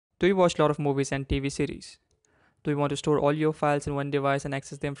Do you watch a lot of movies and TV series? Do you want to store all your files in one device and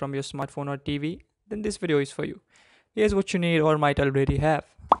access them from your smartphone or TV? Then this video is for you. Here's what you need or might already have: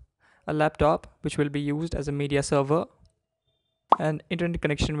 a laptop, which will be used as a media server, an internet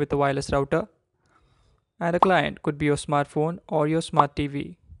connection with a wireless router, and a client could be your smartphone or your smart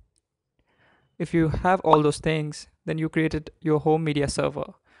TV. If you have all those things, then you created your home media server.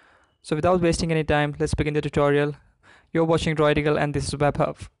 So without wasting any time, let's begin the tutorial. You're watching Droidical and this is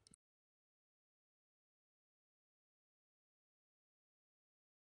WebHub.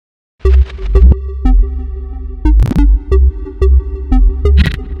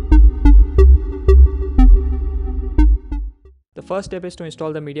 The first step is to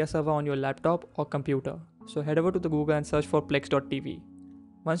install the media server on your laptop or computer. So head over to the Google and search for plex.tv.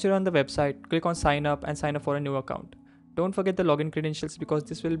 Once you're on the website, click on sign up and sign up for a new account. Don't forget the login credentials because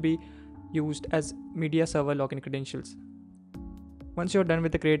this will be used as media server login credentials. Once you're done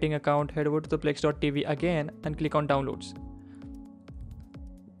with the creating account, head over to the plex.tv again and click on downloads.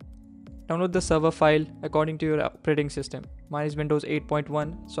 Download the server file according to your operating system. Mine is Windows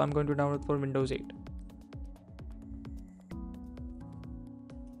 8.1, so I'm going to download for Windows 8.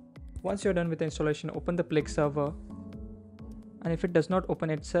 Once you're done with the installation, open the Plex server, and if it does not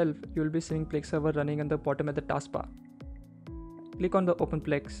open itself, you will be seeing Plex server running on the bottom at the taskbar. Click on the open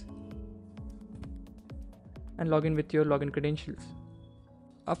Plex and log in with your login credentials.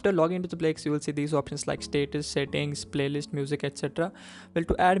 After logging into the Plex, you will see these options like status, settings, playlist, music, etc. Well,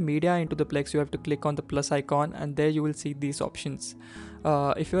 to add media into the Plex, you have to click on the plus icon and there you will see these options.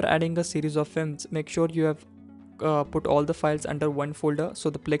 If you're adding a series of films, make sure you have put all the files under one folder, so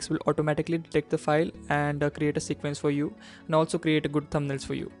the Plex will automatically detect the file and create a sequence for you and also create a good thumbnails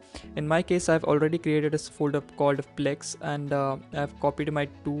for you. In my case, I've already created a folder called Plex and I've copied my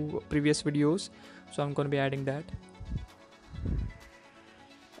 2 previous videos, so I'm going to be adding that.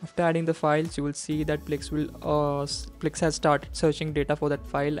 After adding the files, you will see that Plex has started searching data for that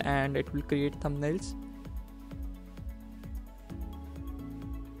file and it will create thumbnails.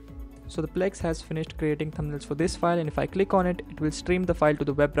 So the Plex has finished creating thumbnails for this file, and if I click on it, it will stream the file to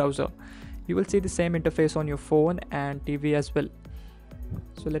the web browser. You will see the same interface on your phone and TV as well.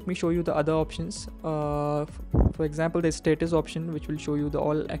 So let me show you the other options. For example, the status option, which will show you the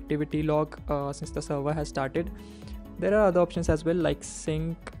all activity log since the server has started. There are other options as well like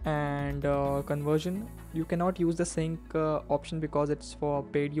sync and conversion. You cannot use the sync option because it's for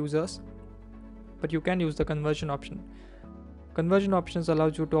paid users, but you can use the conversion option. Conversion options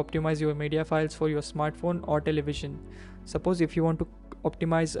allows you to optimize your media files for your smartphone or television. Suppose if you want to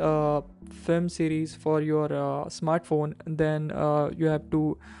optimize a film series for your smartphone, then you have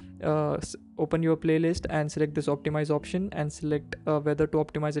to open your playlist and select this optimize option and select whether to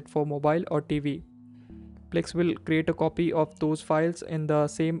optimize it for mobile or TV. Plex will create a copy of those files in the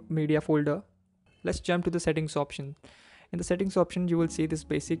same media folder. Let's jump to the settings option. In the settings option, you will see this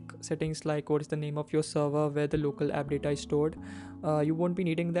basic settings like what is the name of your server, where the local app data is stored. You won't be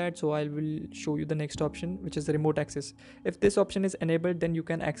needing that, so I will show you the next option, which is the remote access. If this option is enabled, then you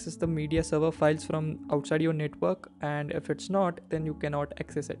can access the media server files from outside your network, and if it's not, then you cannot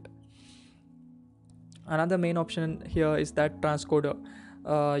access it. Another main option here is that transcoder.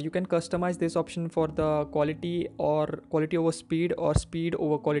 You can customize this option for the quality or quality over speed or speed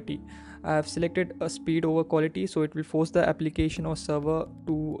over quality. I have selected a speed over quality, so it will force the application or server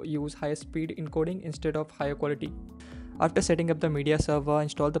to use higher speed encoding instead of higher quality. After setting up the media server,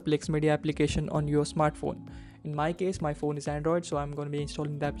 install the Plex media application on your smartphone. In my case, my phone is Android, so I'm going to be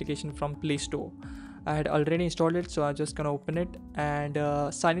installing the application from Play Store. I had already installed it, so I'm just going to open it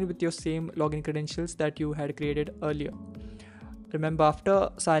and sign in with your same login credentials that you had created earlier. Remember, after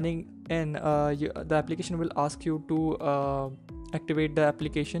signing in, the application will ask you to activate the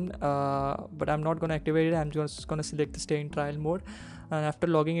application, but I'm not going to activate it. I'm just going to select the stay in trial mode, and after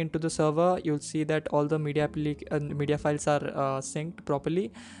logging into the server, you'll see that all the media files are synced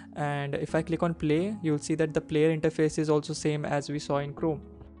properly. And if I click on play, you'll see that the player interface is also same as we saw in Chrome.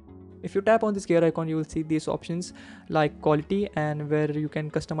 If you tap on this gear icon, you will see these options like quality, and where you can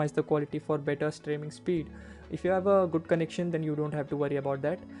customize the quality for better streaming speed. If you have a good connection, then you don't have to worry about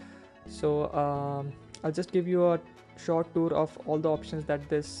that. So I'll just give you a short tour of all the options that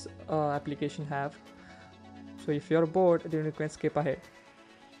this application have. So if you're bored, then you can skip ahead.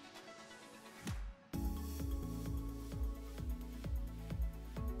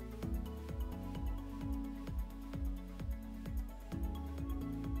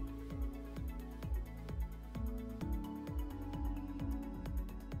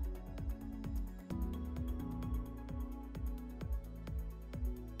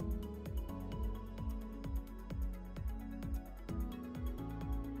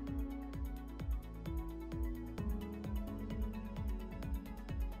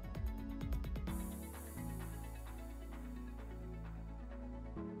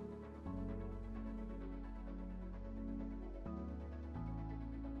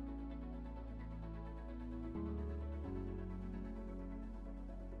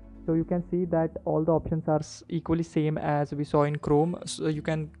 So you can see that all the options are equally same as we saw in Chrome. So you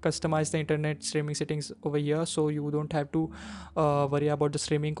can customize the internet streaming settings over here, so you don't have to worry about the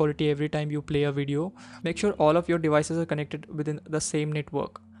streaming quality every time you play a video. Make sure all of your devices are connected within the same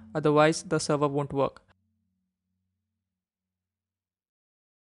network, otherwise the server won't work.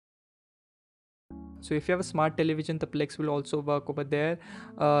 So if you have a smart television, the Plex will also work over there.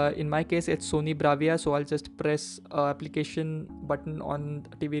 In my case, it's Sony Bravia, so I'll just press application button on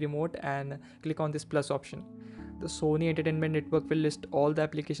the TV remote and click on this plus option. The Sony Entertainment Network will list all the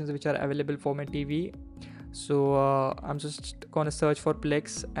applications which are available for my TV. So I'm just gonna search for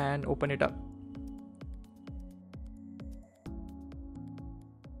Plex and open it up.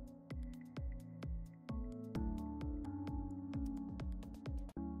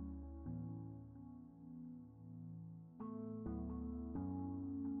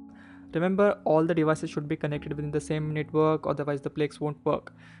 Remember, all the devices should be connected within the same network, otherwise the Plex won't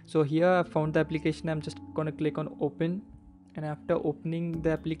work. So here I found the application. I'm just gonna click on open, and after opening the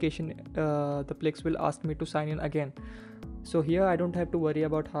application, the Plex will ask me to sign in again. So here I don't have to worry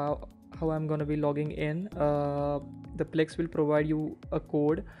about how I'm gonna be logging in. The Plex will provide you a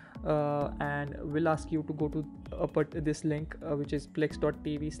code and will ask you to go to this link, which is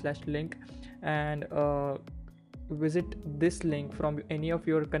plex.tv/link, and visit this link from any of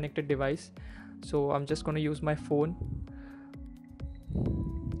your connected device. So I'm just going to use my phone.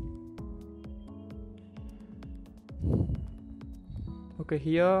 Okay,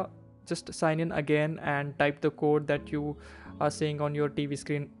 here just sign in again and type the code that you are seeing on your TV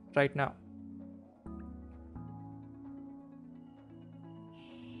screen right now.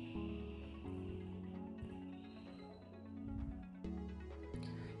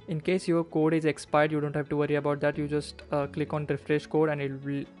 In case your code is expired, you don't have to worry about that. You just click on refresh code and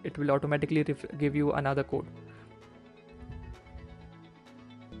it will automatically give you another code.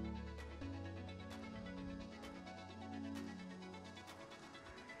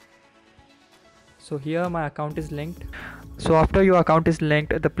 So here my account is linked. So after your account is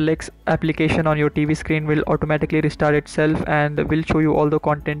linked, the Plex application on your TV screen will automatically restart itself and will show you all the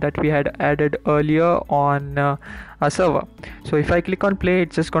content that we had added earlier on our server. So if I click on play,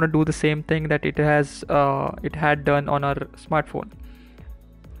 it's just gonna do the same thing that it had done on our smartphone.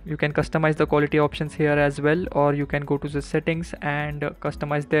 You can customize the quality options here as well, or you can go to the settings and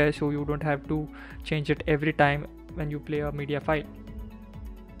customize there, so you don't have to change it every time when you play a media file.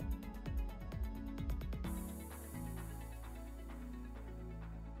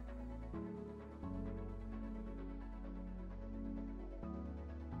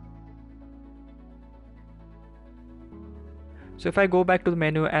 So if I go back to the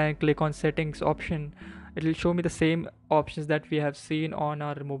menu and click on settings option, it will show me the same options that we have seen on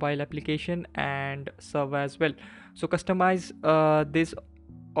our mobile application and server as well. So customize these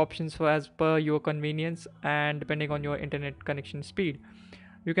options as per your convenience and depending on your internet connection speed.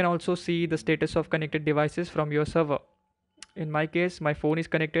 You can also see the status of connected devices from your server. In my case, my phone is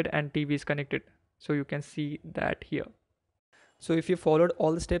connected and TV is connected, so you can see that here. So if you followed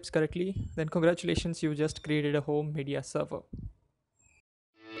all the steps correctly, then congratulations, you just created a home media server.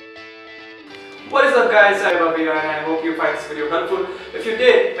 What is up guys, I'm Abhi and I hope you find this video helpful. If you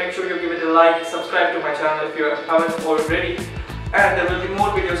did, make sure you give it a like, subscribe to my channel if you haven't already, and there will be more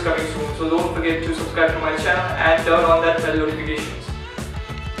videos coming soon, so don't forget to subscribe to my channel and turn on that bell notifications.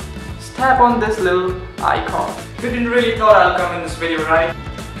 Just tap on this little icon. You didn't really thought I'll come in this video, right?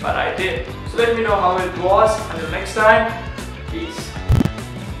 But I did. So let me know how it was. Until next time, peace.